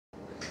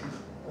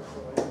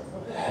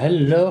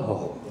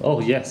Hello!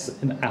 Oh yes,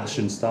 in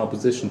action style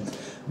position.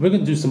 We're going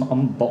to do some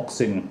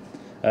unboxing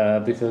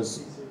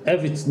because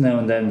every now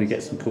and then we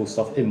get some cool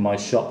stuff in my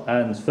shop,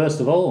 and first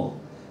of all,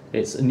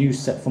 it's a new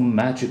set from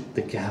Magic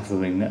the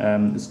Gathering.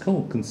 It's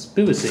called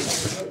Conspiracy.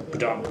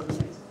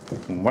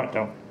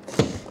 A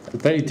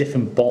very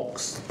different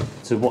box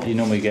to what you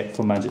normally get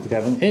from Magic the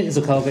Gathering. It is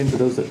a card game for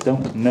those that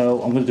don't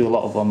know. I'm going to do a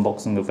lot of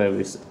unboxing of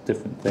various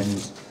different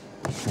things.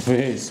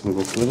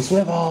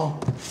 Swivel!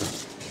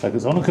 Like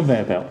it's on a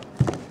conveyor belt.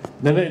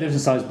 They're very different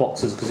sized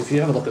boxes, because if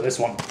you have a look at this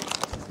one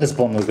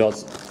we've got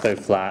very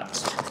flat,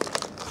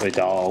 very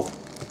dull.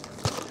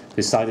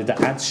 Decided to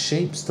add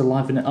shapes to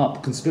liven it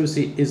up.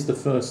 Conspiracy is the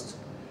first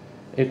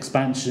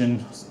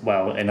expansion,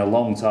 well, in a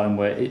long time,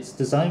 where it's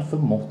designed for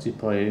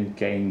multiplayer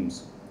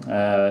games.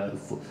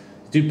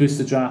 Do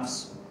booster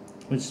drafts,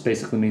 which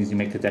basically means you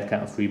make a deck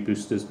out of 3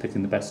 boosters,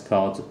 picking the best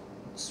card,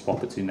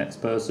 swap it to the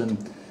next person,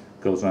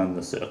 goes around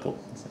the circle.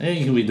 And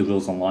you can read the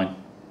rules online.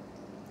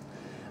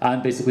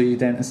 And basically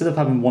then, instead of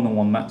having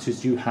one-on-one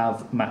matches, you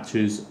have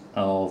matches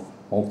of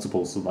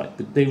multiples. So like,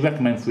 they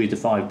recommend 3 to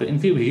 5, but in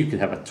theory you could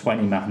have a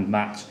 20-man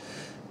match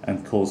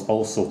and cause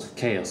all sorts of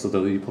chaos,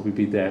 although you'll probably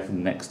be there for the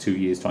next 2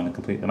 years trying to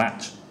complete the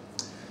match.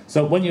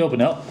 So when you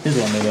open it up, here's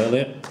what I made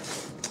earlier,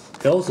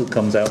 it also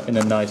comes out in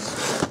a nice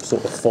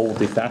sort of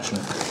foldy fashion.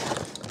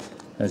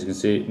 As you can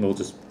see, we'll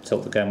just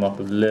tilt the camera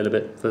up a little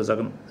bit for a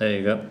second. There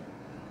you go.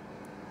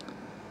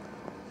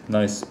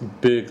 Nice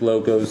big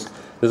logos.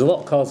 There's a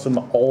lot of cards from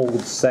old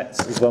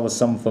sets as well as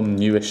some from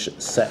newish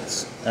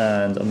sets,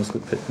 and I'm just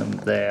going to put them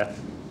there.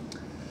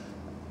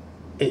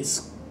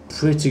 It's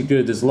pretty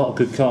good. There's a lot of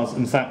good cards.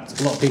 In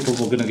fact, a lot of people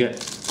are going to get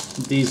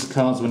these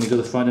cards when you go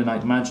to Friday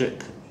Night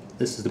Magic.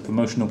 This is the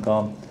promotional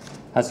card.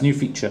 It has a new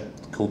feature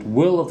called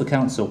Will of the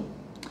Council.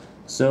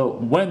 So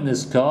when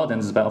this card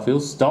enters the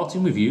battlefield,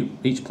 starting with you,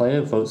 each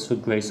player votes for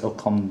grace or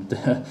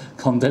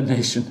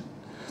condemnation.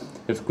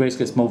 If Grace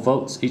gets more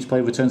votes, each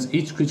player returns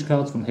each creature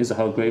card from his or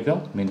her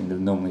graveyard, meaning they've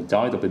normally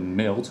died or been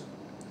milled,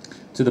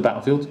 to the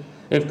battlefield.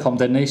 If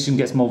Condemnation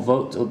gets more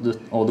votes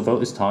or the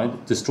vote is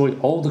tied, destroy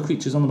all the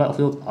creatures on the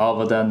battlefield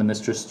other than the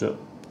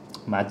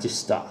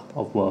Magister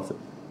of Worth.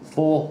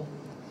 4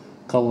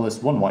 colourless,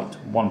 1 white,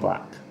 1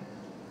 black.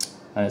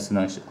 And it's a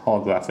nice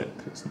holographic.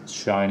 It's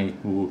shiny.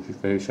 Ooh, she's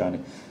very shiny.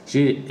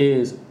 She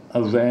is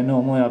a rare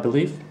normally, I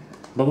believe.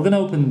 But we're going to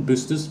open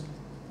boosters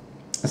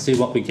and see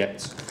what we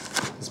get.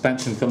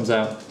 Expansion comes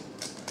out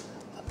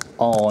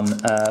on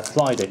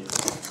Friday,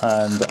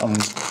 and I'm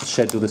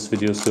scheduled this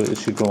video so it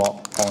should go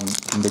up on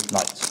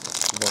midnight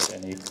without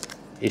any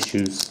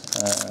issues.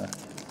 So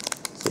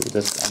I'm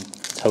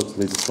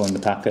totally destroying the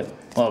packet.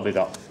 What have we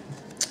got?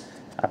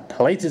 A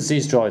Plated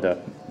Sea Strider,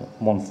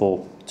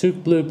 1/4. 2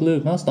 blue.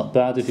 That's not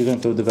bad if you're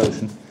going for a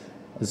devotion.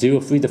 A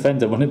 0/3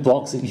 defender. When it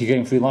blocks, you're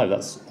getting 3 life.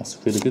 That's a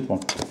really good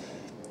one.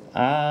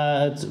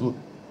 Add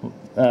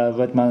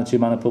red mana, 2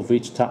 mana, pull for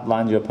each tap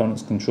land your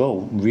opponent's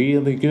control.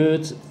 Really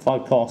good.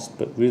 5 cost,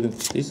 but really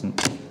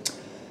decent.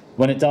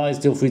 When it dies,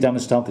 deal 3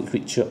 damage to target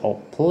creature or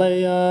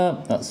player.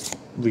 That's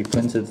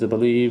reprinted, I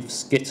believe.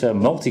 Skitter,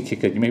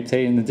 multi-kicker. You may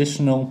pay an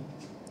additional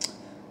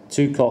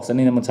 2 cost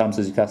any number of times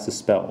as you cast a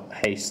spell.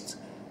 Haste.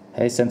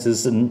 Haste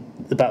enters in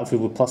the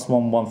battlefield with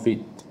 +1/1 for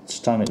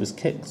each time it was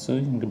kicked, so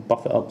you can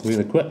buff it up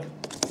really quick.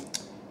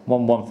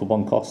 1/1 for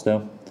 1 cost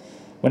though.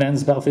 When it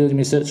ends the battlefield, you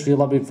may search for your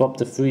library for up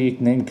to 3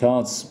 named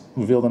cards,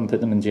 reveal them,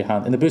 put them into your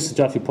hand. In the booster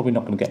draft, you're probably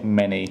not going to get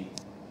many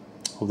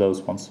of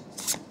those ones.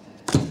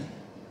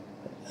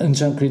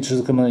 Enchant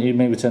creatures come out, you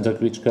may return a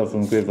creature card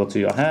from graveyard to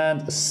your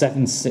hand. A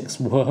 7/6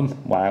 worm,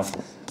 wow.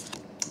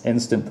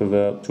 Instant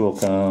provoke, draw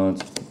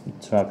card,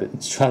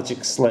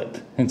 tragic slip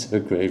into the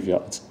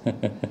graveyard.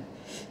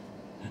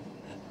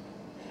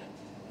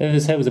 If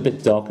his hair was a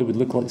bit darker, it would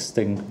look like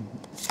Sting.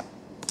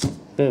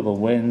 Variable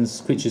wins.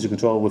 Creatures you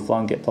control with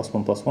flying get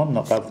 +1/+1.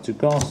 Not bad for 2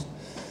 costs.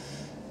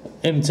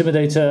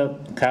 Intimidator.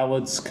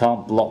 Cowards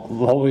can't block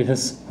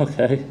warriors.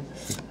 Okay.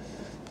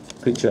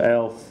 Creature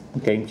elf.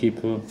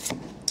 Gamekeeper.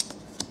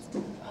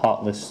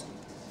 Heartless.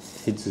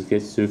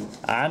 Hitsu.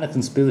 And a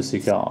Conspiracy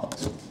card.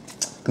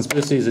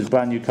 Conspiracy is a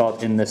brand new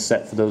card in this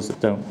set for those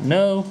that don't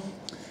know.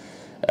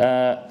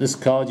 This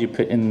card you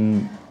put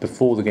in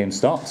before the game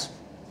starts.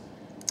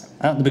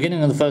 At the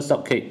beginning of the first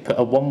upkeep, put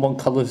a 1/1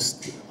 colourless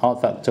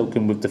artifact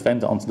token with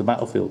Defender onto the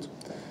battlefield.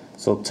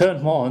 So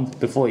turn 1,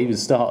 before it even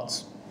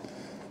starts,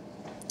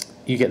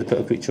 you get to put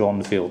a creature on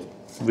the field.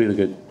 Really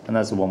good. And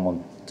that's a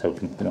 1/1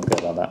 token. You don't get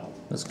about that.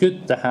 It's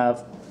good to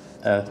have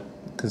a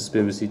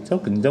Conspiracy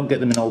token. You don't get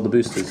them in all the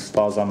boosters, as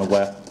far as I'm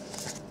aware,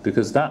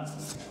 because that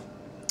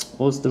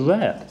was the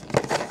rare.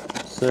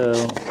 So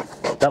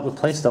that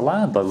replaced the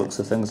land by looks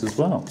of things as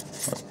well.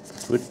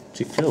 That's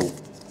pretty cool.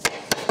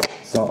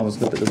 So I'm just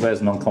going to put the rares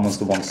and uncommons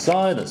to one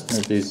side. Let's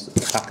move these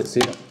packets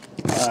here.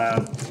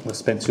 We'll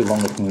spend too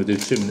long looking. We'll do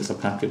 2 minutes a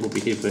packet. We'll be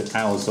here for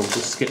hours, so we'll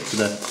just skip to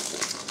the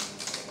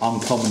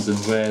uncommons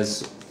and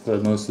rares for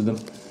most of them.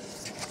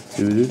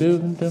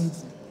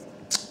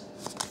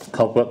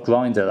 Cobweb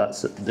Grinder.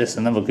 That's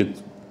another good.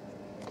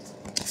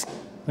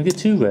 I get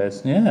 2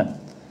 rares. Yeah.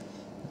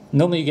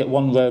 Normally you get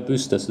one rare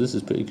booster, so this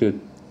is pretty good.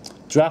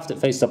 Draft it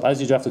face up.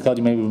 As you draft a card,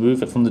 you may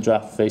remove it from the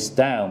draft face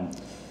down.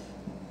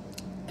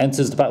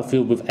 Enters the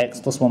battlefield with X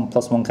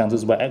 +1/+1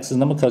 counters, where X is the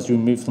number of cards you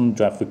remove from the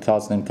draft with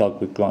cards named Card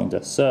Grid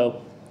Grinder.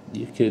 So,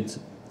 you could, the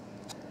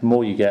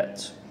more you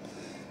get,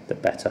 the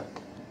better.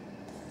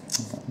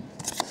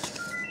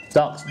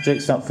 Dark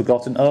Drake's not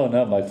forgotten. Oh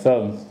no, my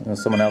phone.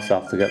 Someone else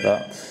will have to get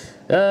that.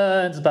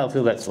 Enters the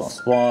battlefield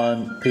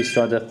X+1. Peace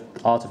Strider,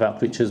 artifact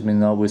creatures,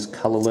 mean always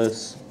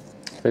colourless.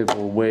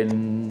 Favourable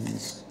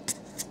winds.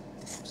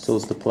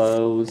 Swords to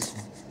close.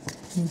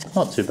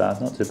 Not too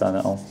bad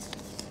at all.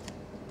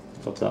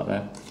 Got that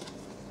there.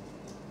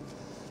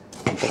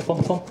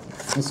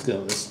 Let's go.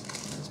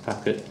 Let's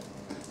pack it.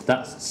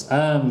 That's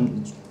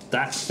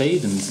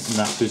Faden in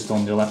that boost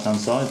on your left hand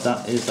side.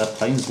 That is a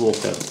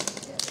Planeswalker.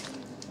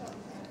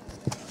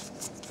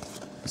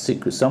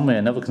 Secret Summary,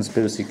 another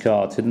conspiracy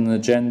card. Hidden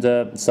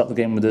agenda. Start the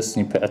game with this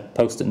and you put a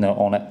post-it note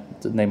on it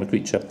to name a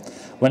creature.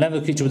 Whenever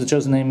a creature with the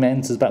chosen name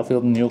enters the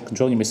battlefield in your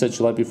control, you may search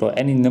your library for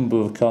any number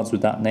of cards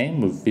with that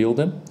name, reveal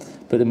them,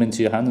 put them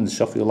into your hand and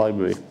shuffle your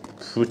library.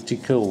 Pretty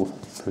cool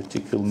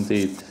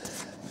indeed.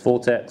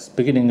 Vortex,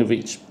 beginning of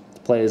each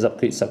player's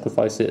upkeep,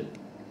 sacrifice it.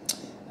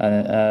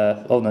 And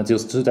oh no,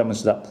 deals 2 damage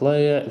to that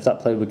player. If that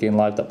player would gain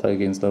life, that player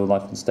gains no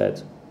life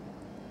instead.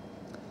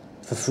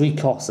 For 3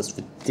 costs, that's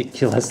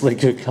ridiculously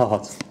good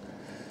card.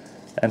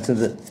 Enter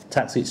the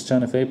tax each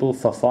turn if able.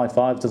 For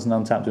 5/5, doesn't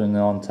untap during the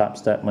on-tap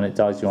step. When it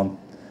dies,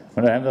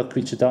 whenever a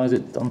creature dies,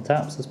 it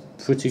untaps. That's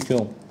pretty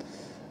cool.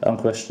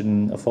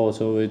 Unquestioned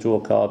authority, draw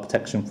a card,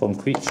 protection from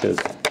creatures.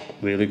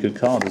 Really good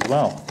card as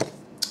well.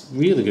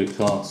 Really good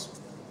cards.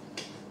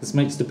 This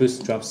makes the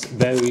booster drafts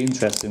very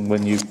interesting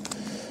when you've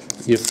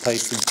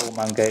placed in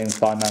 4-man games,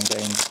 5-man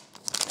games.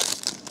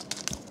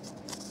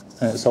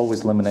 And it's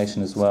always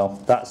elimination as well.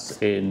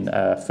 That's in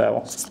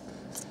Ferox.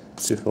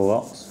 2 for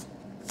rocks.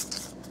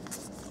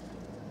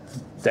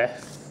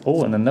 Death.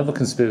 Oh, and another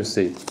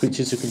conspiracy.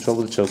 Creatures who control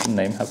the chosen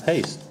name have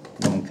haste.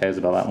 No one cares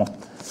about that one.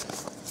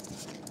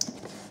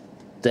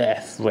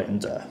 Death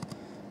Render.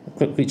 A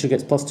quick creature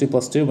gets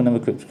 +2/+2. Whenever a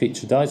quick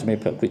creature dies, you may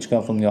put a creature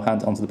card from your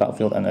hand onto the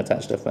battlefield and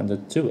attach Death Render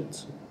to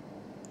it.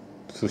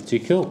 Pretty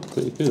cool.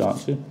 Pretty cool,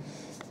 actually.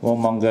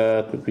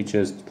 Warmonger. Quick creature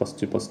is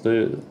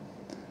 +2/+2.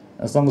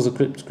 As long as a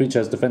quick creature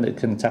has Defender, it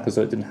can attack as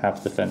though it didn't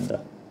have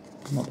Defender.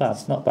 Not bad,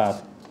 not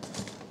bad.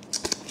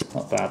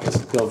 Not bad. Let's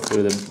go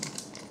through them.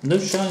 No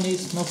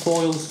shinies, no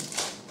foils.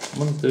 I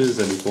wonder if there is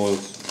any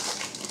foils.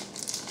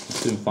 We'll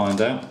soon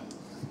find out.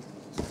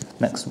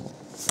 Next one.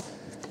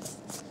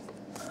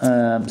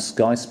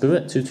 Sky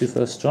Spirit, 2/2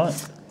 first strike.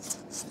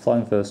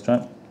 Flying first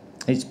strike.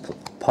 Each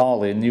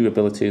Parley, a new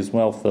ability as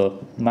well for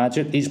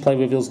Magic. Each player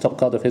reveals the top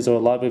card of his or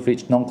her library. For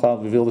each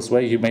non-cloud reveal this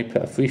way, you may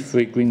put a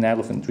 3/3 green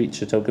elephant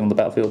creature token on the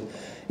battlefield.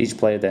 Each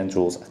player then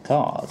draws a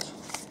card.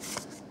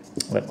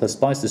 Reckless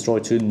Spice, destroy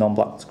 2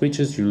 non-black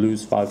creatures, you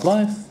lose 5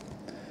 life.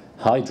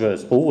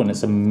 Hydras, oh, and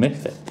it's a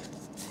mythic.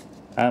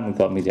 And we've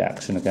got immediate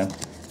action again.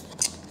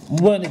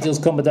 When it deals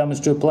combat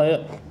damage to a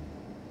player,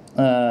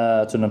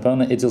 to an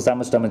opponent, it deals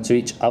damage to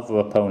each other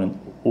opponent.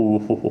 Ooh,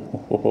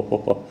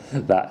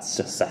 that's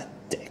just a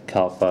dick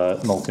card for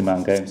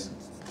multi-man games.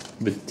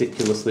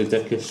 Ridiculously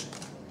dickish.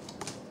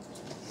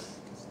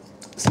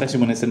 Especially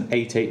when it's an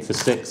 8/8 for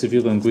 6. If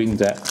you're going green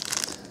deck,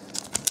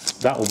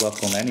 that will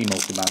work on any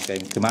multi-man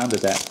game. Commander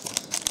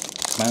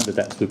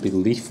decks would be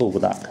lethal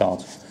with that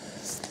card.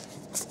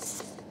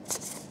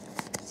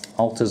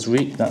 Altar's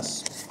Reek,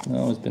 that's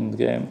always been the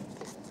game.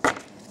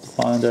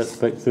 Finder,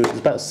 Breakthrough. There's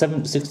about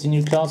 60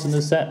 new cards in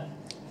this set.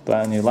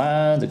 Brand new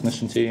land,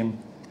 Ignition Team.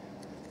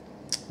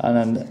 And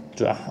then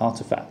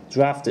Artifact.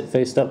 Draft it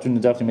face up during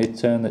the draft, you may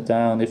turn it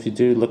down. If you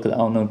do, look at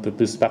the unknown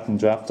booster pack in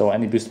draft or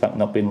any booster pack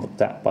not being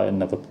looked at by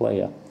another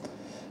player.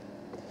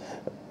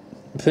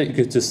 Pretty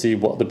good to see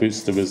what the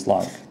booster is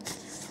like.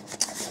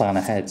 Plan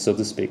ahead, so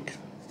to speak.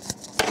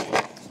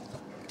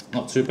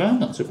 Not too bad,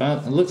 not too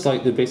bad. It looks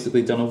like they've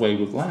basically done away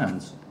with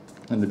lands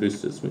in the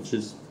boosters, which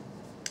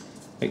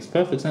makes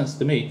perfect sense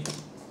to me.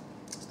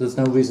 So there's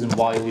no reason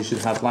why you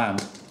should have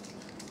land.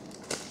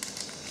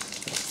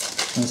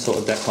 In a sort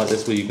of deck like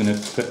this where you're going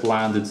to put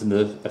land into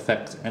the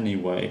effect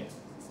anyway.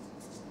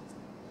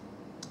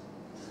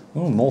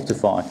 Oh,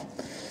 Mortify.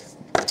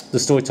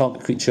 Destroy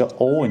target creature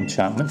or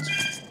enchantment.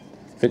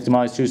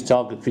 Victimize, choose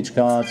target creature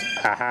cards.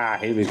 Haha,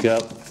 here we go.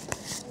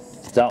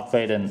 Dark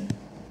Faden.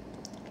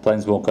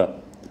 Planeswalker.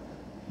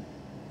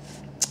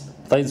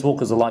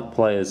 Planeswalkers are like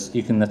players.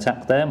 You can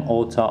attack them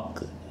or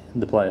attack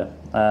the player.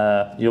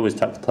 You always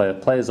attack the player.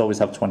 Players always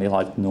have 20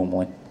 life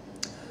normally.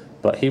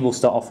 But he will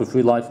start off with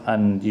 3 life,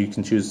 and you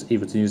can choose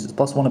either to use its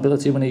 +1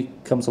 ability when he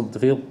comes onto the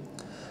field,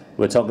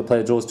 where target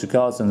player draws 2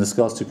 cards and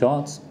discards 2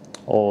 cards,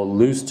 or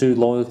lose 2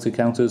 loyalty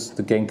counters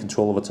to gain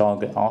control of a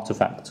target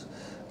artifact,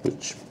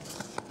 which,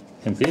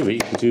 in theory, you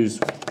could use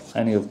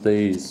any of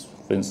these,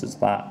 for instance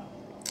that.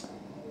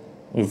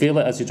 Reveal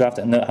it as you draft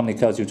it and note how many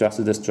cards you've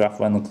drafted this draft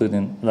when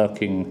including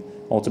Lurking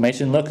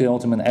Automation. Lurking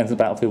Automation enters the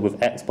battlefield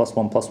with X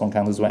 +1/+1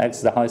 counters, where X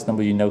is the highest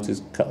number you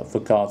notice for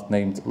cards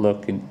named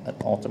Lurking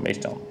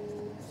Automation.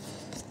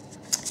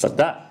 But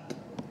that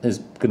is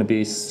going to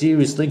be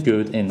seriously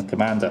good in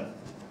Commander.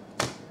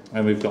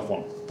 And we've got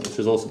one, which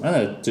is awesome. And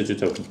a Digit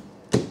token.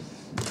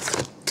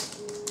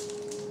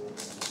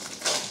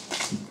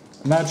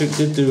 Magic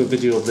did do a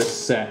video of this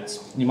set.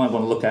 You might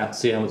want to look at,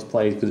 see how it's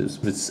played, because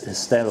it's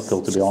hysterical,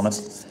 to be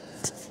honest.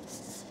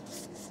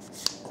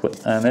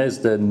 And there's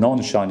the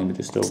non-shiny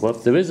Medusa.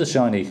 There is a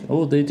shiny.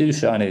 Oh, they do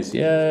shinies.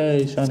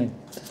 Yay, shiny.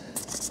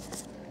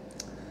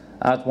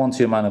 Add 1 to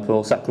your mana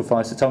pool.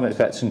 Sacrifice the target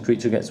effect and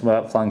creature gets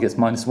without flying gets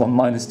 -1,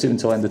 -2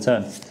 until end of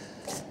turn.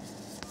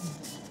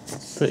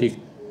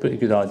 Pretty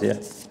good idea.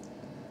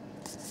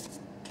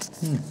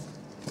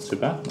 Not too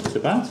bad. Not too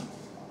bad.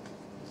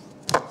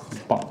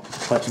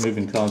 Plenty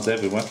moving cards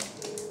everywhere.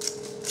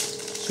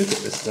 Should get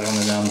this down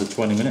in under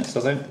 20 minutes, I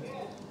think.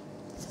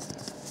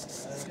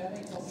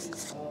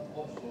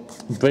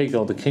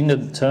 Brago, the King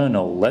of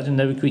Eternal,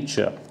 legendary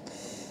creature.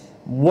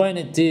 When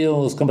it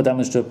deals combat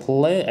damage to a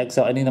player,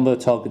 exile any number of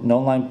target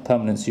non-land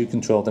permanents you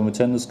control, then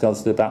return those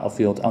cards to the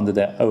battlefield under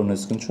their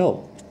owner's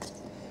control.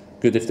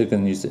 Good if they're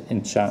going to use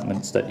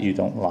enchantments that you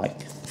don't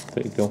like.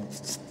 Pretty cool.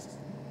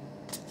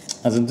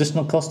 As an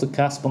additional cost to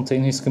cast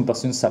spontaneous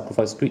combustion,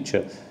 sacrifice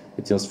creature.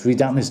 It deals 3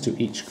 damage to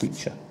each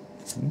creature.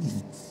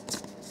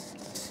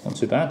 Not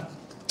too bad.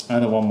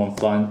 And a 1/1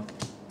 flying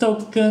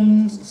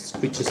tokens,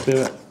 creature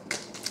spirit.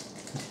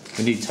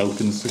 We need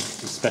tokens,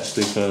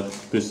 especially for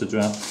Booster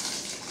Draft.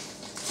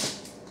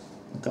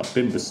 I've got a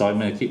bin beside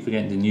me, I keep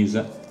forgetting to use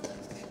it.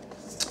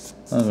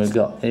 And we've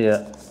got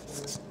here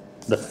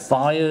the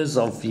Fires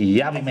of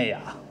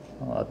Yavimaya.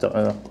 I don't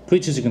know.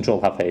 Creatures you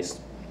control have haste.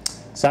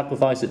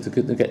 Sacrifice it to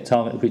get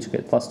target creature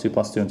get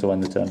 +2/+2 until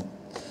end of turn.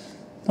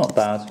 Not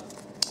bad.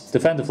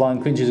 Defender flying,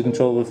 creatures you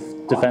control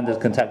with defender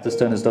can attack this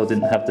turn as though it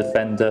didn't have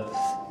defender.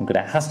 I'm going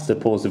to have to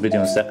pause the video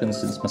in a second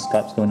since my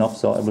Skype's going off,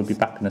 so I will be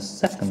back in a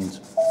second.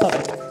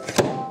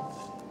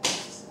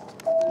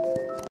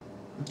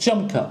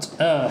 Jump cut.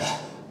 Yeah,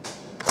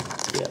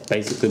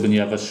 basically when you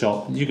have a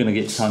shop, you're going to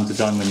get time to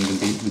dine when you're going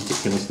to be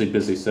ridiculously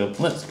busy. So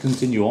let's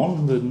continue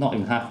on. We're not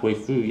even halfway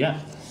through yet.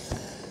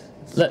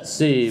 Let's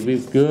see,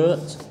 we've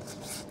got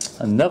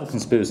another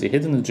conspiracy,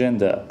 hidden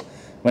agenda.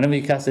 Whenever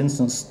you cast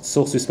instant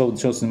sorcery spell with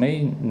the chosen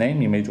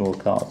name, you may draw a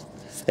card.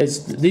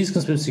 These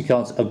conspiracy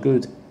cards are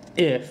good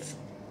if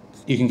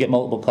you can get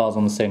multiple cards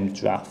on the same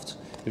draft.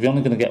 If you're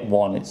only going to get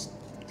one, it's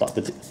not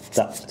that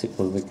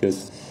particularly good.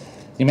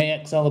 You may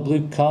exile a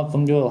blue card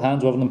from your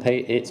hand rather than pay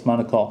its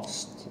mana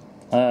cost.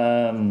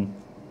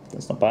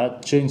 That's not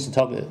bad. Change the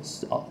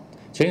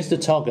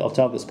target of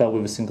target spell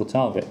with a single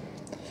target.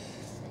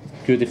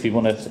 Good if you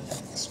want to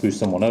screw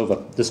someone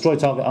over. Destroy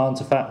target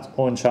artifact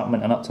or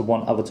enchantment and up to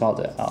 1 other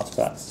target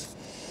artifact.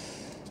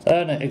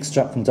 Earn an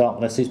extract from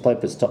darkness. Each player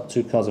puts top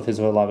 2 cards of his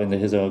or her library into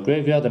his or her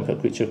graveyard, then put a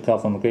creature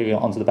card from the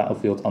graveyard onto the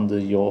battlefield under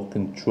your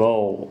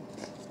control.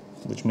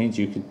 Which means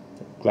you could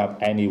grab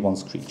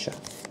anyone's creature.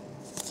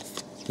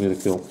 It's really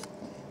cool.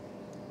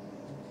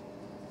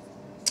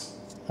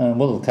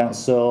 Will of the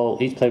Council.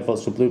 Each player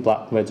votes for blue,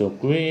 black, red or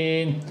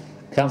green.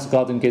 Council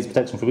Guardian gains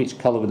protection for each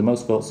colour with the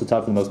most votes to tie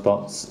for the most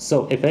votes.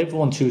 So if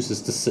everyone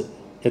chooses to sit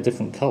a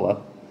different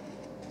colour,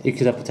 you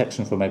could have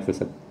protection from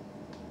everything.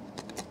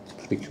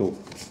 Pretty cool.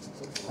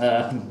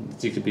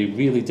 You could be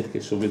really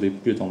dickish or really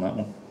good on that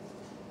one.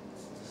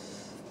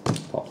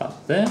 Pop that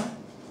there.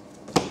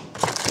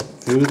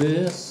 Through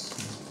this.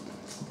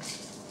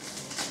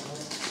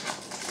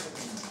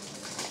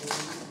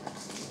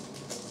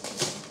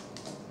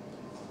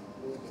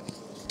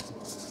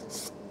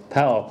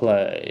 Power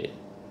play.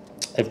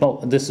 If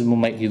not, this will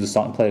make you the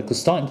starting player, because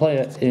starting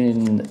player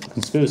in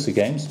conspiracy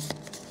games,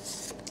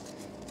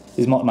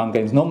 these multi-man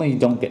games, normally you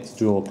don't get to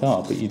draw a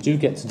card, but you do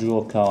get to draw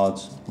a card,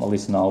 at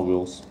least in our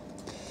rules.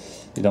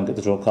 You don't get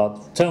to draw a card.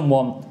 Turn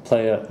 1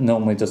 player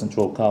normally doesn't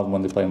draw a card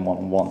when they're playing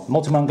 1-on-1.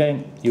 Multi-man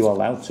game, you are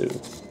allowed to.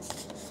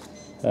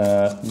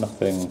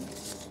 Nothing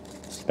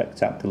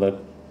spectacular.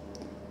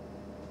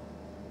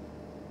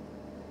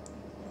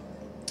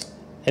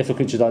 If a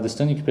creature died this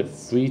turn, you can put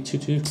 3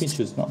 2/2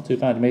 creatures, not too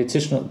bad. You may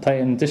play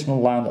an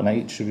additional land on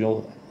each of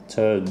your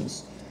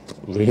turns.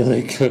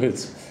 Really good.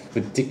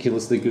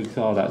 Ridiculously good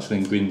card actually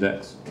in green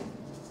decks.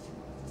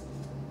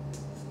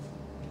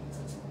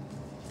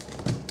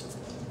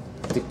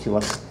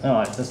 Ridiculous.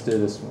 Alright, let's do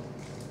this one.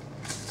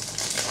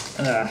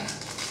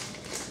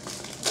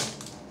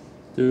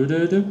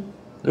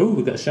 Oh,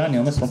 we got a shiny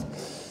on this one.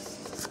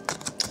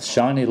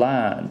 Shiny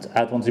land.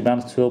 Add 1 to your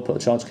mana field, put a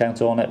charge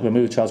counter on it,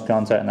 remove a charge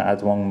counter, and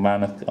add 1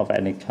 mana of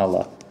any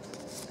colour.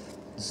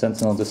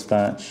 Sentinel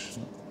Dispatch.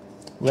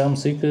 Realm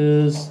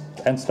Seekers.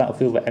 Enter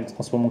battlefield with X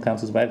 +1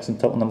 counters with X and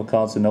total number of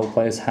cards in no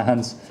player's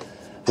hands.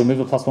 Remove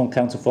a +1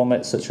 counter from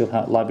it, such as your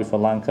library for a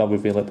land card,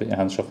 reveal it, put your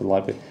hand shuffle the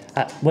library.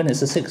 When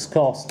it's a 6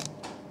 cost,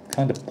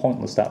 kind of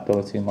pointless that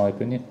ability in my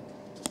opinion.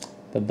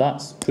 But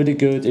that's pretty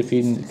good if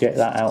you can get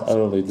that out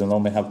early. They'll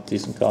normally have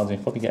decent cards and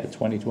you probably get a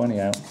 20/20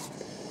 out.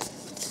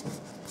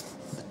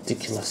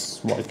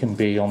 Ridiculous what it can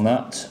be on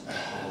that.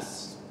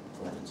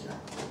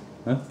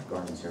 Huh?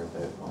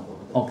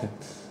 Okay.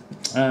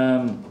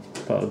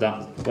 Put it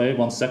that way,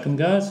 1 second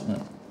guys.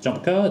 Jump a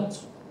card.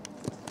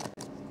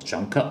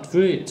 Jump Cut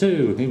 3,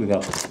 2. Here we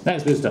go.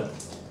 Next booster.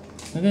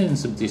 Again,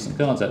 some decent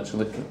cards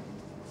actually.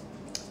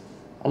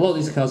 A lot of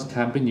these cards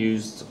can be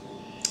used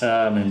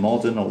in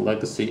Modern or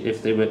Legacy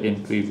if they were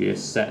in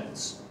previous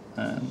sets,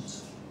 and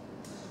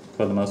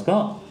for the most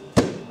part.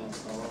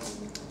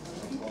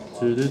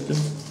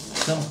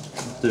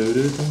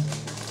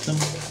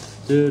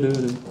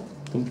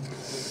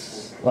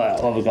 Right,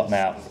 what have we got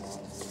now?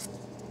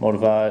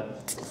 Modified,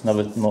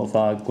 another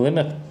modified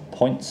Glimmer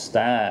Point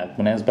Stab.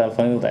 When it ends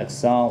battlefield,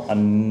 exile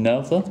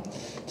another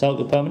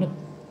target permanent.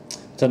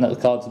 Turn that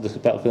card to the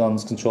battlefield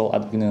under control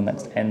at the beginning of the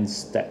next end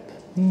step.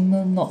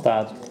 Not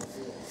bad.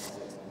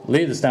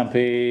 Lead the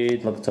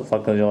Stampede. Look at the top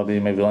 5 cards of your library.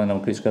 You may rely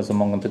on creature cards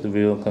among them. Put the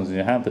real cards in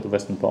your hand. Put the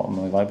rest in the bottom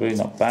of the library.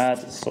 Not bad.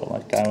 It's sort of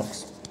like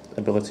Garrick's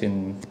ability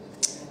in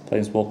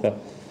Planeswalker.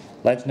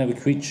 Legendary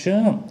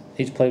creature.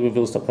 Each player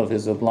reveals top card of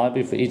his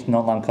library. For each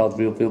non-land card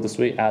revealed this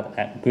week,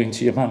 add green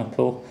to your mana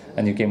pool,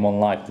 and you gain 1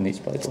 life. And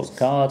each player draws a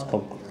card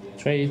called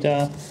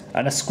Trader,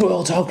 and a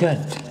squirrel token.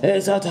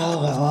 It's a token.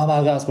 Oh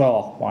my god,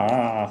 squirrel!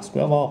 Wow,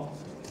 squirrel!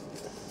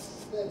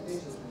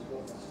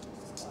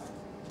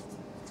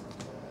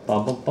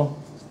 Bum bum bum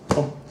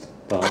bum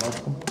ba da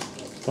bum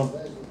bum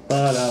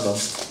ba da bum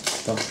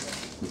bum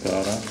ba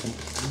da bum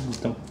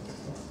bum.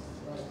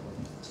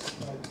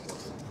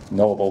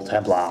 Noble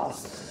Templar.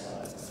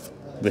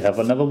 We have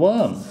another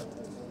worm.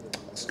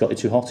 Scotty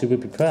Too Hotty would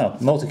be proud.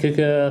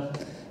 Multi-kicker.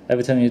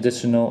 Every time you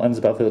additional enters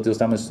the battlefield, deals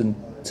damage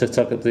to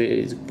target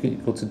is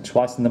equal to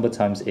twice the number of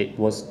times it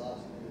was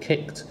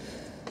kicked.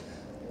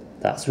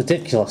 That's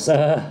ridiculous.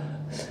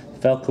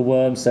 Velka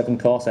Worm, 7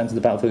 cost, enter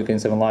the battlefield, gain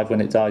 7 life. When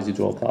it dies, you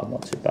draw a card.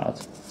 Not too bad.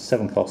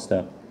 7 cost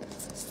there.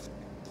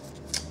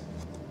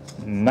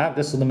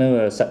 Magus of the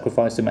Mirror,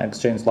 sacrifice him,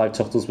 exchange life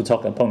totals with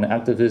target opponent.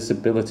 Active his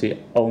ability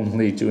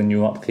only during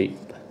your upkeep.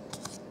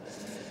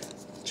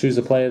 Choose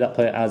a player. That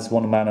player adds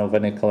 1 mana of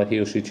any color he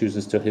or she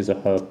chooses to his or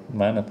her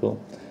mana pool.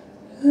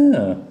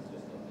 Yeah.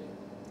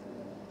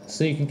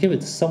 So you can give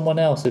it to someone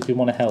else if you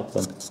want to help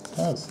them.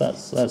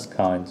 That's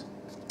kind.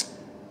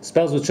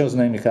 Spells with chosen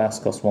name you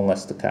cast cost 1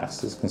 less to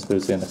cast. There's a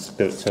conspiracy and a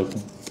spirit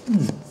token.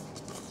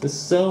 There's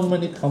so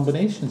many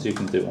combinations you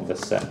can do on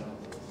this set.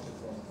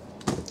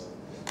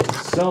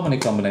 So many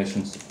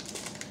combinations.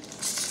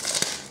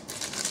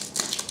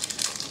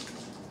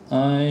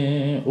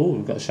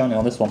 We've got a shiny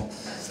on this one.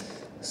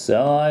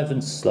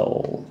 Siphon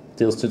Soul.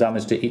 Deals 2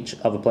 damage to each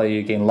other player.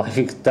 You gain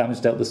life damage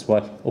dealt this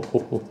way.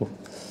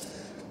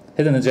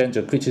 Hidden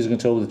Agenda. Creatures you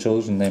control with the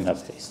chosen name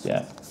have haste.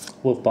 Yeah.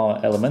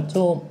 Wolfbar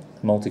Elemental.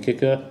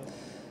 Multi-kicker.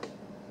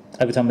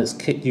 Every time it's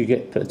kicked, you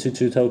get put a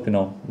 2/2 token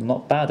on.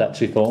 Not bad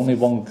actually for only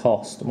 1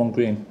 cost, 1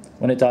 green.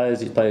 When it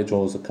dies, each player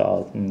draws a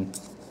card.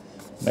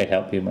 May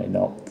help you, may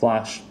not.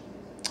 Flash.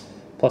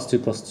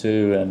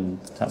 +2/+2 and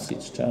attacks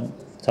each turn.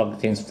 Target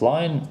gains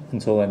flying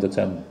until end of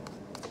turn.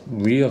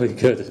 Really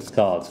good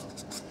card.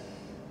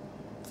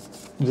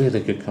 Really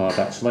good card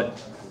actually.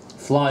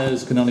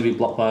 Flyers can only be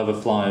blocked by other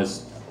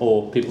flyers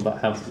or people that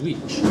have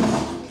reach.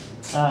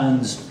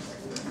 And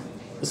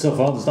so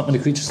far there's not many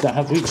creatures that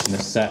have reach in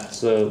this set,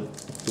 so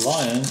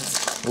flying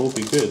will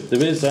be good.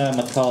 There is a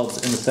card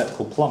in the set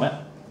called Plummet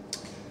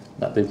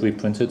that they've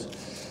reprinted.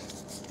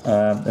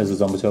 There's a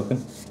zombie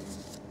token.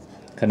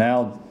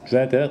 Canal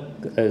Dredger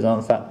is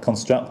on fact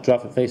construct,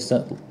 draft it face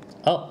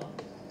up.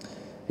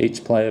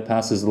 Each player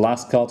passes the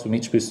last card from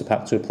each booster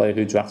pack to a player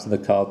who drafted the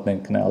card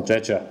named Canal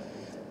Dredger.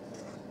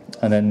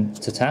 And then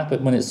to tap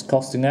it when it's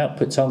costing out,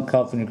 put target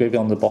card from your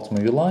graveyard on the bottom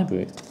of your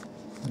library.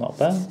 Not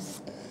bad.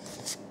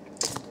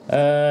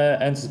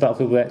 Enters the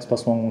battlefield with X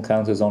 +1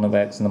 counters on of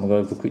X, and then we'll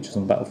go over creatures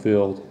on the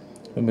battlefield.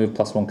 Remove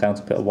 +1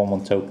 counter, put a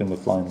 1/1 token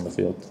with flying on the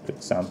field.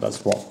 Quick sound.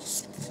 That's what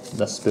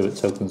the Spirit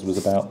tokens was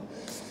about.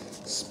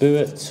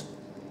 Spirit.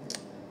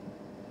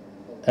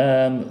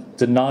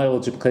 Denial or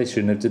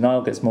duplication. If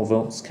denial gets more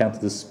votes, counter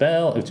the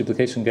spell. If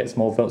duplication gets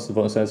more votes, the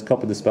vote says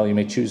copy the spell. You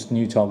may choose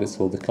new targets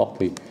for the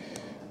copy.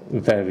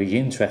 Very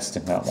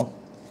interesting, that one.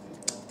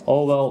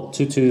 Orwell,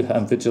 2/2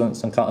 and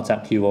vigilance, and can't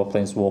attack you or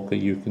planeswalker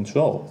you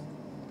control.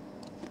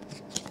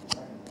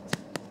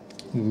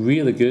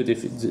 Really good,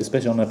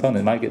 especially on an opponent.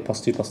 It might get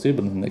 +2/+2,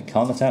 but then it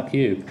can't attack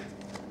you.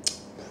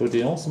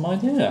 Pretty awesome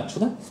idea,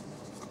 actually.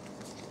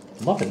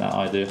 Loving that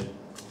idea.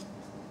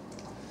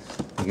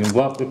 You can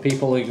work with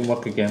people, you can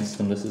work against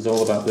them. This is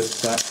all about this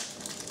set.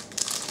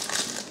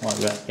 Like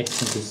that,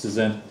 this is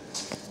in.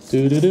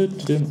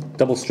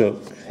 Double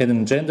stroke.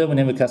 Hidden Agenda.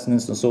 Whenever you cast an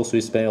instant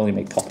sorcery spell, you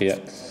may copy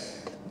it.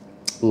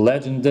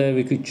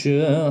 Legendary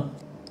creature.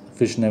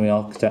 Visionary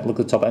Architect. Look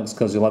at the top X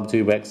cards. Your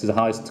library 2 X is the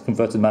highest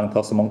converted mana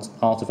cost amongst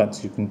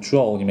artifacts you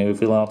control. You may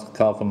reveal an artifact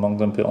card from among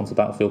them, put it onto the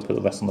battlefield, put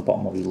the rest on the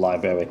bottom of your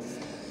library.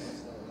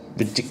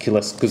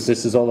 Ridiculous, because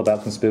this is all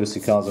about conspiracy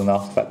cards and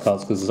artifact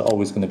cards, because there's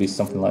always going to be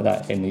something like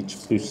that in each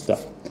booster.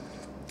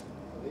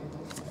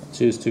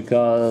 Choose 2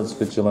 cards.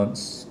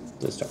 Vigilance.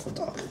 Destructive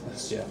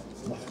Darkness. Yeah.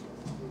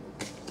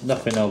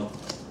 Nothing of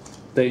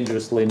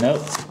dangerously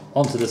note.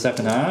 On to the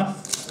second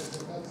half.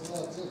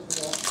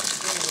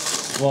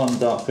 1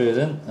 Dark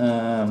Frozen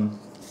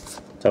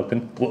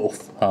token.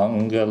 Wolf.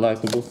 Hunger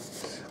like a wolf.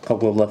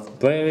 Cogwheel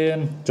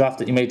Librarian.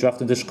 Draft it. You may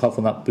draft an additional card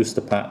from that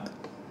booster pack.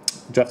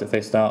 Draft it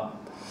face start.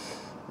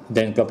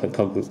 Then go put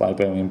Cogwheel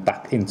Librarian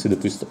back into the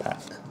booster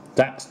pack.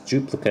 Dax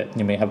Duplicate.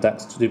 You may have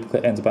Dax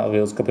Duplicate enter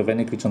battlefield. Copy of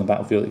any creature on the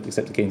battlefield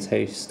except it gains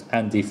haste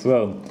and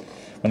dethrone.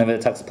 Whenever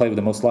it attacks a player with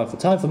the most life for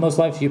time, for most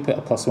life, you put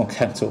a +1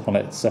 counter on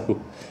it. So,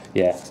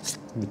 yeah,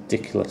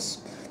 ridiculous.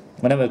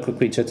 Whenever a quick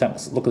creature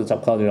attacks, look at the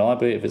top card of your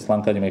library. If it's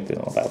land card, you may put it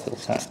on the battlefield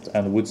tapped.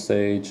 And Wood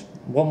Sage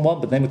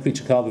 1/1, but name a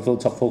creature card before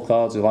the top 4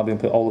 cards of your library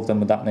and put all of them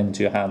with that name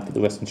into your hand. Put the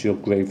rest into your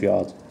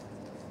graveyard.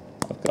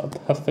 I've got a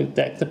perfect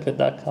deck to put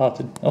that card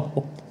in.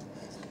 Oh.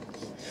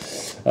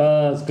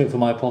 It's good for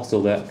my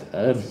Apostle deck.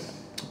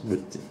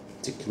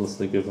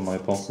 Ridiculously good for my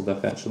Apostle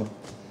deck, actually.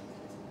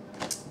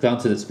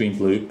 Granted, it's green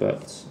blue,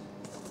 but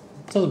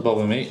it doesn't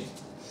bother me.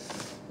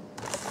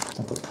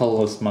 I've got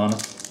colourless mana.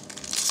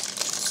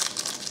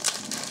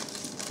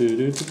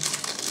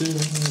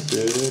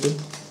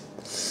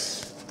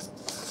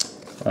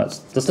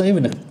 That's not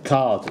even a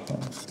card.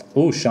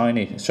 Oh,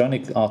 shiny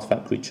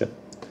artifact creature.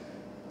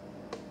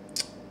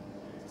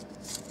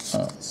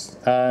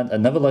 And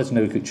another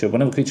legendary creature.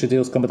 Whenever a creature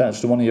deals combat damage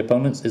to one of your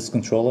opponents, its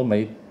controller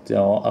may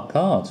draw a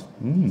card.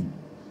 Not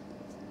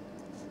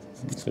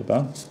too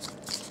bad.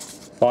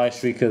 Fire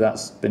Shrieker,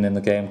 that's been in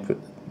the game.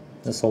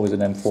 That's always an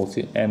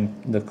M40,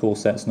 the core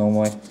sets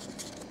normally.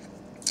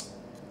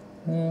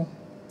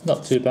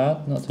 Not too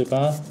bad, not too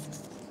bad.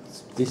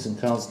 Some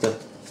decent cards to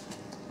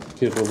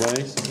give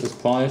away, some of those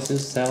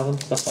prices, sell them,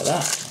 stuff like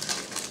that.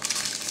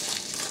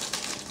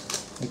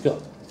 We've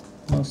got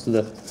most of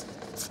the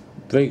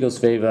Drago's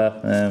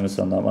Favour, was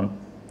on that one.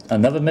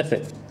 Another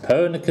mythic,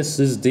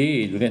 Pernicus's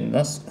Deed. We're getting,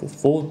 that's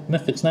 4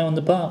 mythics now in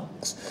the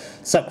box.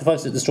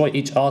 Sacrifice it, destroy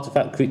each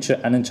artifact, creature,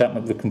 and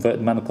enchantment with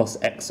converted mana cost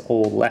X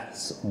or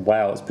less.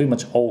 Wow, it's pretty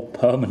much all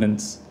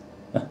permanents.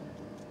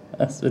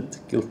 That's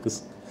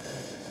ridiculous.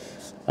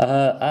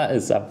 That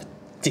is a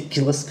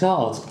ridiculous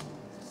card.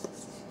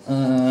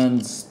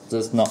 And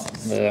there's not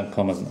the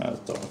uncommons now,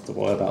 don't have to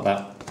worry about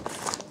that.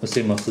 We'll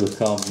see most of the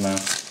cards now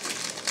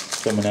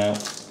coming out.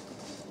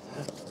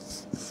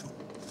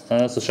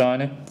 That's a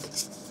shiny.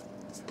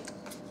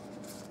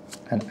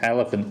 An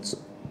Elephant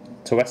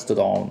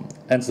Terrestodon.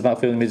 Enters the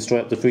battlefield and may destroy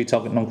up to 3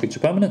 target non-creature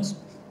permanents.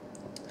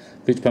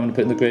 Creature permanent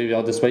put in the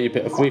graveyard. This way you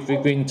put a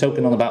 3/3 green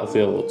token on the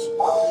battlefield.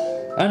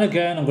 And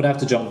again, I'm going to have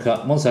to jump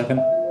cut. 1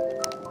 second.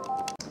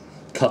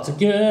 Cut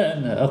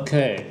again.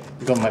 Okay.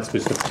 We've got the next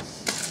booster.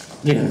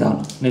 Nearly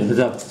done. Nearly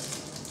done.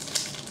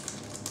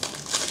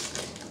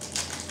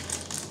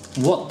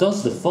 What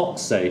does the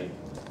fox say?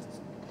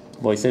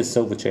 Well, he says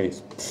Silver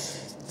Chase.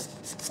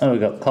 And we've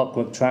got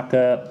Clockwork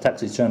Tracker.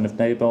 Attacks each turn if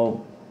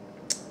able.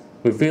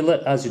 Reveal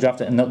it as you draft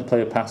it and note the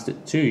player passed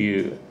it to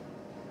you.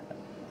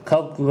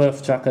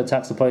 Clockwork Tracker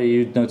attacks the player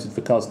you noted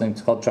for cards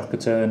named Clock Tracker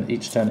turn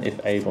each turn if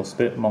able.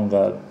 Spirit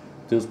Monger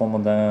deals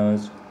 1/1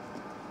 damage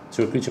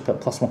to a creature, put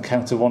 +1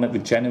 counter on it,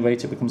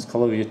 regenerate it, becomes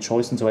colour of your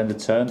choice until end of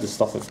turn to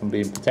stop it from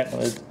being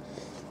protected.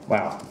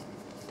 Wow.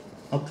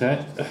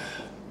 Okay.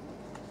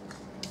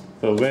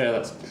 For rare,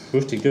 that's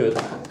pretty good.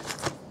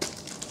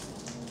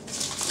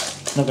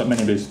 Not got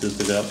many boosters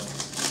to go.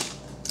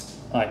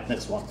 Alright,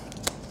 next one.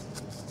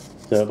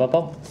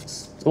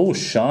 Oh,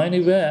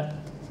 shiny rare.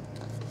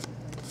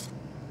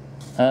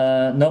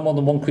 No more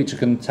than 1 creature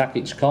can attack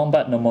each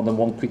combat, no more than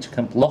 1 creature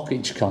can block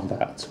each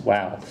combat.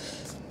 Wow.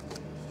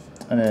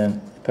 And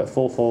then put a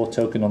 4/4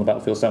 token on the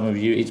battlefield, stand with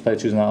you. Each player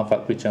chooses an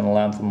artifact, creature, and a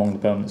land from among the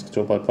permanents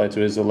controlled by the player to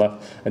his or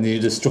left, and then you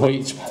destroy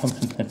each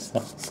permanent.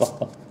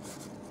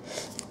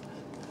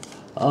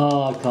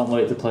 Oh, I can't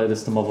wait to play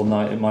this tomorrow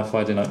night in my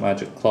Friday Night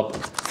Magic club.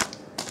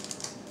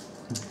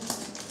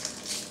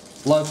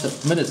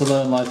 Minute to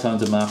learn, lifetime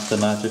to master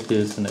magic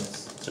is, and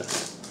it's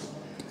just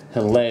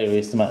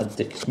hilarious the amount of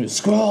dickish moves.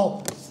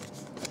 Scroll!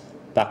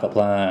 Backup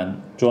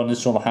plan. Draw an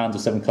initial hand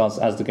of 7 cards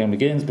as the game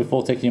begins.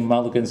 Before taking your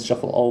mulligans,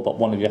 shuffle all but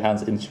one of your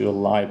hands into your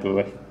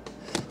library.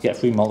 Get a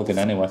free mulligan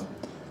anyway.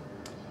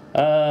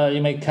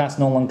 You may cast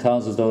non-land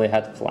cards as though they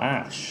had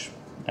flash.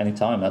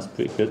 Anytime, that's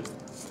pretty good.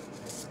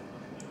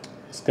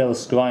 Scale of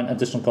Scrying,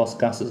 additional cost,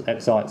 cast as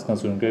X cards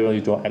from graveyard,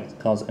 you draw X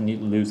cards and you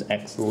lose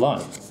X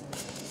life.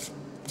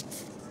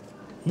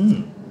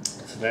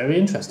 It's very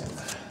interesting.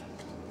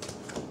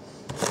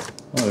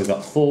 Oh, we've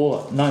got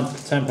 4, 9,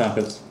 10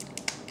 packets.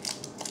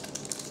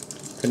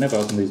 Can never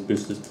open these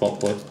boosters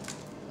properly.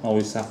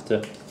 Always have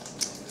to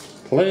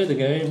play the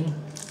game.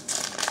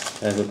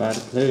 Everybody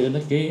play the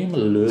game.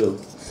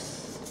 Love.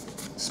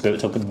 Spirit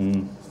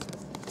token.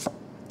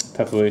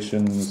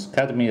 Preparations.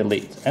 Academy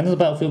Elite. Enter the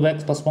battlefield with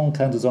X +1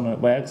 counters on it,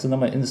 where X is the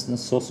number of instant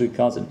sorcery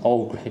cards in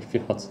all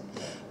graveyards.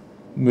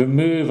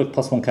 Remove a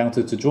 +1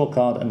 counter to draw a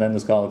card and then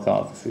discard a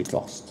card for 3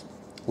 cost.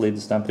 Lead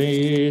the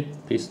Stampede.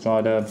 Peace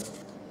Strider.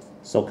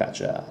 Soul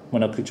Catcher.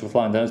 When a creature with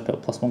flying damage, put a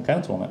 +1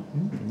 counter on it.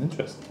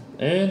 Interesting.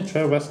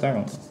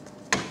 Interesting.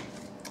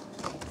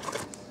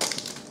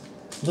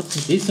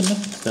 Looking decent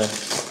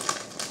stuff.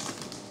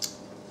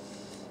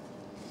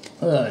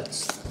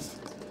 Alright.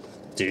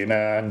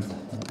 Demon.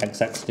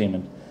 XX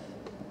Demon.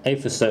 A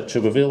for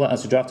searcher. Reveal that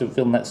as you draft it,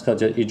 reveal the next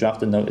card you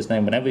draft and note its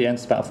name. Whenever you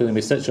enter the battlefield, you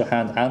may search your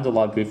hand and the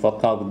library for a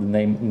card with the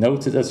name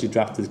noted as you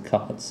drafted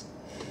cards.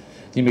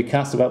 You may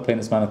cast without paying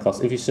its mana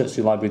cost. If you search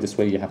your library this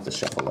way, you have to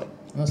shuffle it.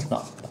 That's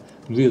not a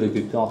really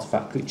good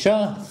artifact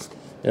creature.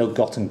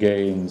 Ill-gotten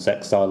gains,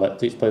 exile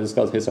it. Each player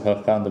discards his or her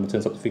hand and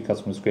returns up to 3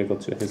 cards from his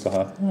graveyard to his or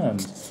her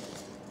hand.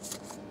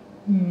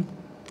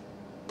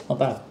 Not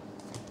bad.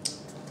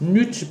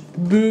 Not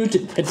bad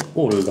at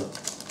all. Let's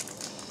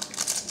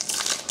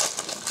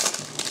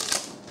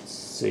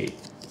see.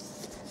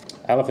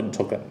 Elephant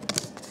token.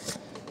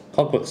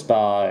 Cogbook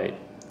Spy.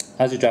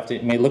 As you draft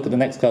it, you may look at the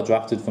next card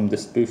drafted from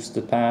this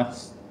boosted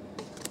pass.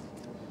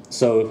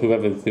 So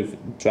whoever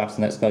drafts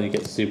the next card, you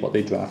get to see what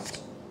they draft.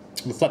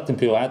 Reflecting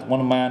Pool. Add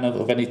 1 mana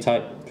of any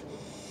type.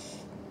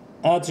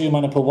 Add to your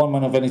mana pool 1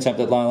 mana of any type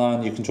that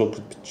line you control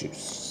could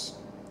produce.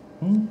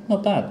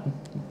 Not bad.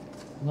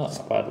 Not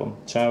a bad one.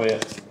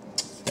 Chariot.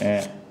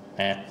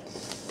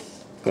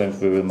 Going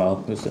through them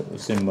all. We've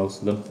seen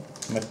most of them.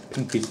 My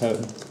pinky's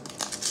hurting.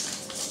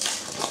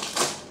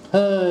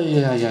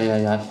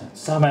 Yeah.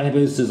 So many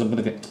boosters, I'm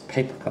going to get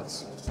paper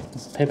cuts.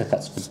 Paper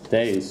cuts for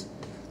days.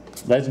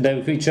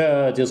 Legendary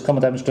creature deals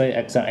common damage straight,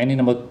 exile any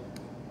number.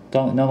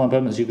 Don't know my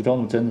permanents you control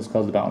them, turn this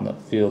card about on the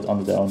field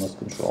under their owner's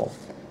control.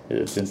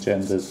 It's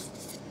engenders.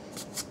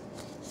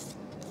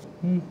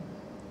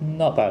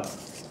 Not bad.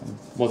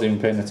 Wasn't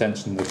even paying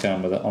attention to the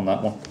camera on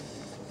that one.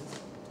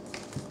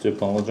 Do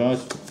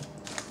apologise.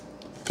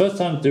 First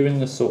time doing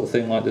this sort of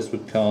thing like this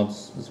with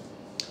cards, is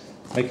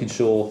making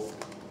sure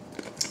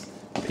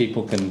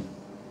people can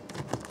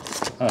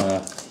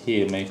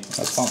hear me.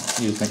 I can't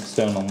use an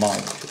external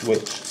mic,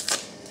 which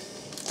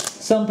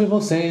some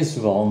people say is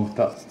wrong,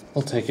 but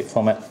we'll take it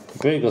from it.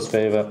 Gregor's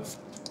favourite,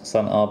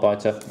 Sun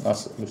Arbiter.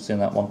 We've seen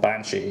that one.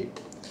 Banshee.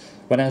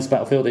 When it enters the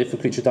battlefield, if a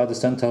creature died this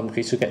turn, target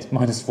creature gets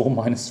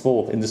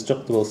 -4/-4.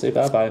 Indestructible. Say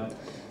bye bye.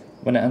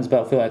 When it enters the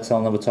battlefield, exile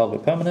another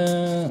target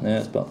permanent. Yeah,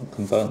 it's about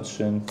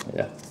conversion.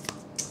 Yeah.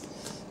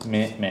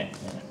 Meh.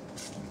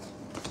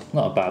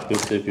 Not a bad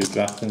booster if you're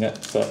drafting it,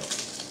 but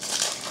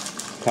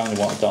kind of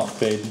want a Dark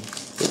Fade.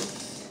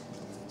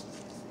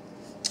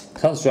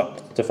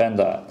 Construct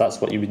Defender. That's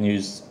what you would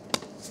use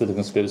with the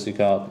Conspiracy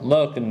card.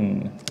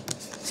 Lurkin.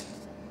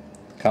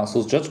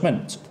 Council's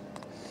Judgment.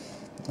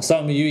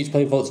 Starting with you, each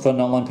player votes for an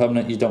online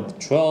permanent you don't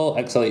control.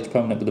 Exile each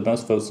permanent with the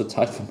most votes, so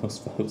tie for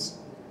most votes.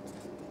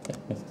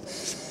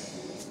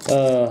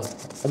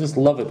 I just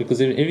love it because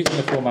if it's in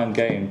a 4-man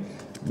game,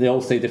 they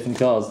all say different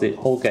cards, they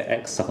all get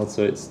exiled,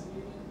 so it's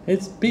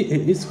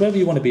whether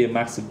you want to be a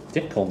massive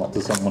dick or not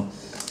to someone.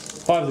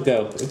 5 to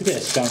go. If you get a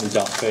shiny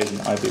Dark Fade,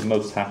 I'd be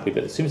most happy,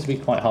 but it seems to be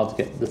quite hard to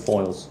get the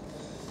foils.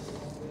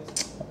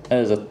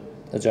 There's a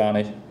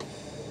Johnny.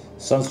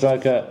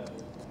 Sunstriker.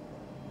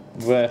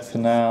 Rare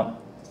Canal.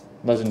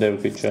 Legendary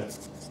creature.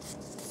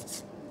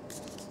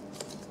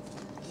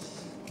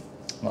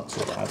 Not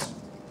too bad.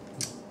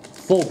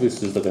 4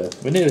 boosters to go.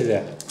 We're nearly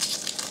there.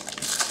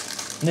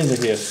 Nearly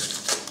here.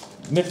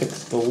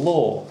 Mythics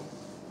galore.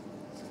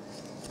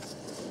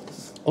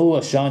 Oh,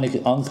 a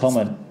shiny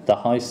uncommon. The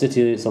High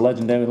City, it's a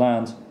legendary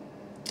land.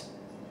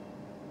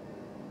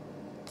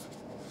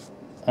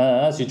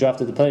 As you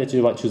drafted the player to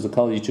your right, choose a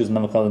colour. You choose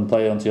another colour and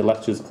player onto your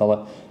left, choose a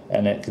colour.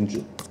 And it can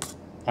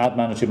add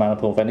mana to your mana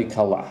pool of any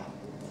colour.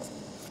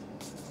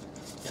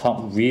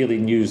 Can't really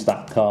use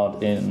that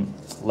card in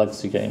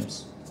legacy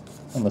games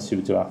unless you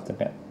were drafting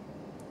it.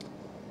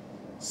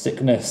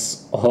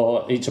 Sickness,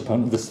 or each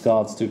opponent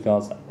discards 2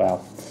 cards. Wow.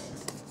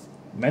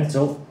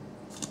 Mental,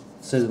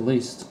 to say the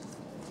least.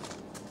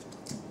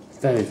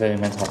 Very, very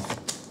mental.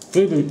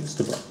 3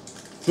 boosters.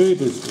 3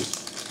 boosters.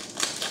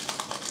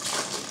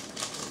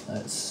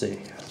 Let's see.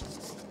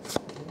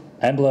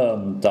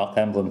 Emblem, Dark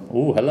Emblem.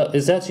 Ooh, hello.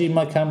 Is actually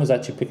my camera's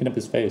actually picking up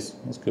his face.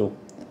 That's cool.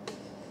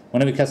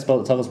 Whenever you cast a spell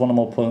that targets 1 or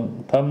more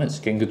permanents,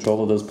 you gain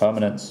control of those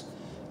permanents.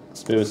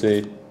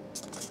 Conspiracy.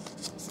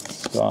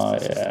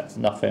 Yeah,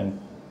 nothing.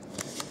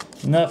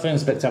 Nothing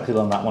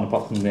spectacular on that one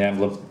apart from the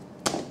emblem.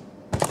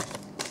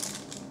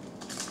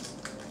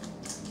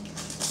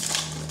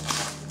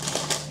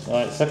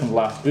 Alright, second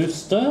last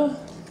booster.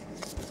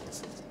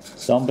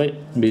 Zombie,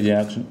 immediate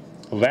action.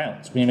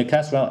 Route. When you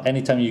cast Route,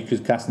 anytime you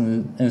could cast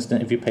an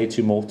instant if you pay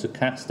 2 more to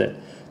cast it.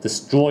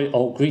 Destroy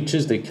all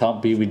creatures, they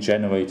can't be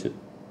regenerated.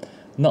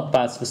 Not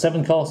bad for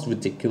 7 cost,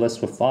 ridiculous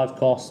for 5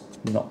 cost,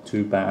 not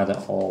too bad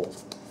at all.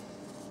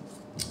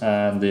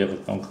 And the other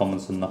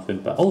uncommons are nothing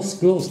but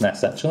Squirrel's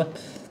Nest actually.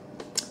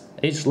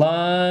 Each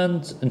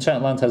land,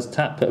 enchanted land has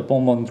tap, put a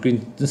 1/1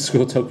 green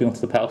squirrel token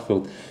onto the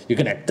battlefield. You're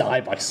gonna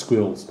die by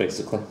squirrels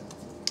basically.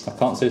 I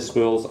can't say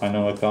squirrels, I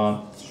know I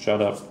can't.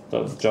 Shut up,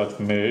 don't judge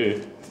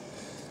me.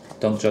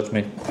 Don't judge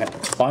me.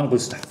 Final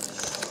booster.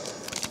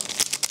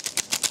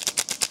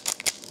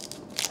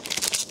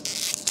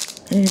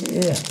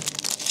 Yeah.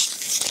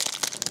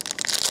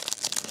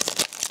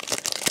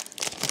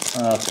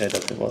 Okay,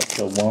 let's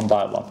go one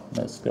by one.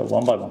 Let's go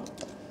one by one.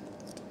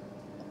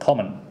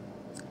 Common.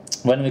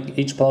 When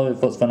each player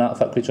votes for an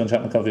artifact creature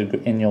enchantment card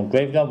in your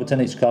graveyard,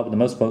 return each card with the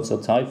most votes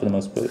or tie for the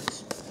most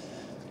votes.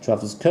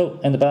 Traveler's Coat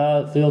in the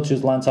battlefield,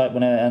 choose land type.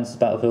 When it enters the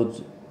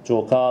battlefield,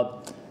 draw a card.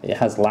 It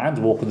has land,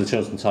 walk with the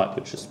chosen type,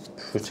 which is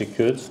pretty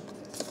good.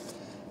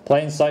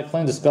 Plane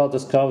Cycling, discard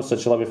this card with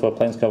such a library for a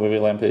planes card,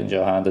 reveal and put it into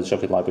your hand and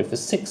shuffle your library for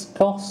 6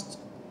 cost.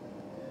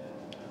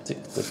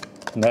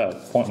 No,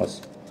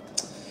 pointless.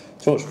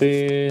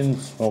 Torchbeam,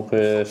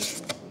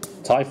 Smallfish,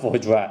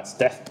 Typhoid Rats,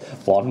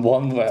 Death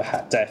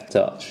 1/1 Death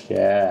Touch,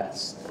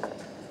 yes.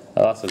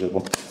 Oh, that's a good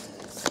one.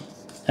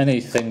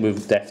 Anything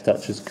with Death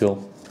Touch is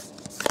cool.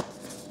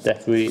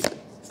 Death Reap,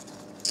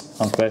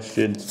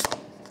 Unquestioned.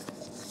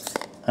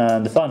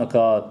 And the final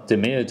card,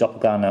 Demir,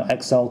 Doppelganger,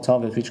 exile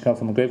target creature card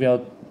from a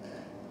graveyard.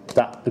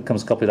 That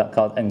becomes a copy of that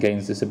card and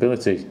gains this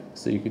ability.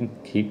 So you can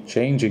keep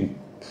changing.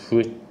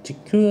 Pretty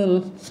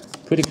cool.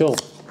 Pretty cool.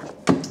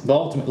 But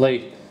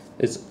ultimately,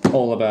 it's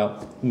all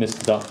about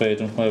Mr. Dark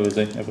FAYDEN. Where is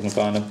he? If we can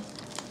find him.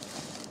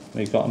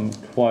 We got him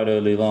quite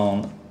early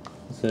on.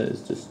 So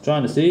it's just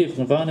trying to see if we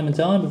can find him in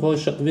time before I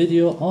shut the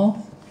video off.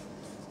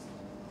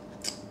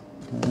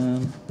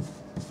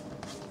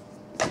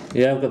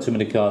 Yeah, I've got too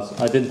many cards.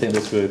 I didn't think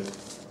this through.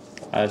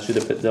 I should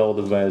have put all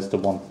the rares to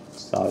one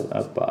side,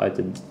 but I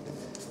didn't.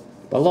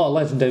 But a lot of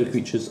legendary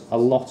creatures, a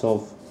lot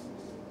of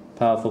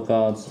powerful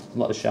cards, a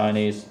lot of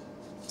shinies.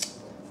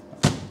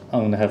 I'm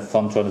going to have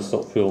fun trying to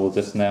sort through all of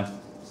this now.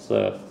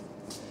 So,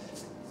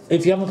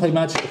 if you haven't played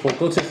Magic before,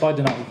 go to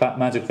Friday Night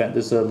Magic event.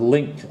 There's a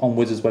link on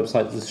Wizards'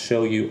 website to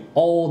show you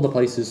all the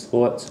places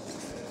for it.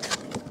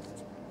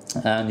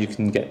 And you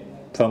can get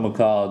promo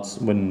cards,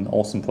 win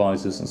awesome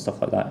prizes and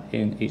stuff like that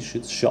in each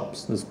of the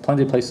shops. There's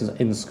plenty of places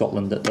in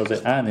Scotland that does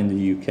it, and in the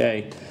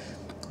UK.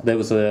 There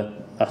was a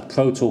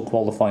Pro Tour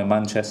qualifier in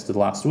Manchester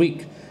last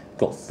week.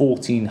 Got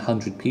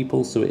 1,400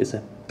 people, so it is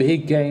a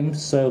big game.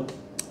 So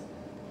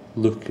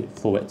look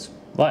for it.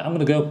 Right, I'm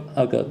gonna go.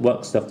 I've got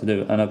work stuff to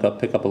do, and I've got to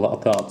pick up a lot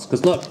of cards.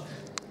 Because look,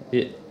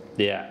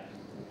 yeah,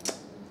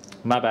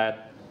 my bad.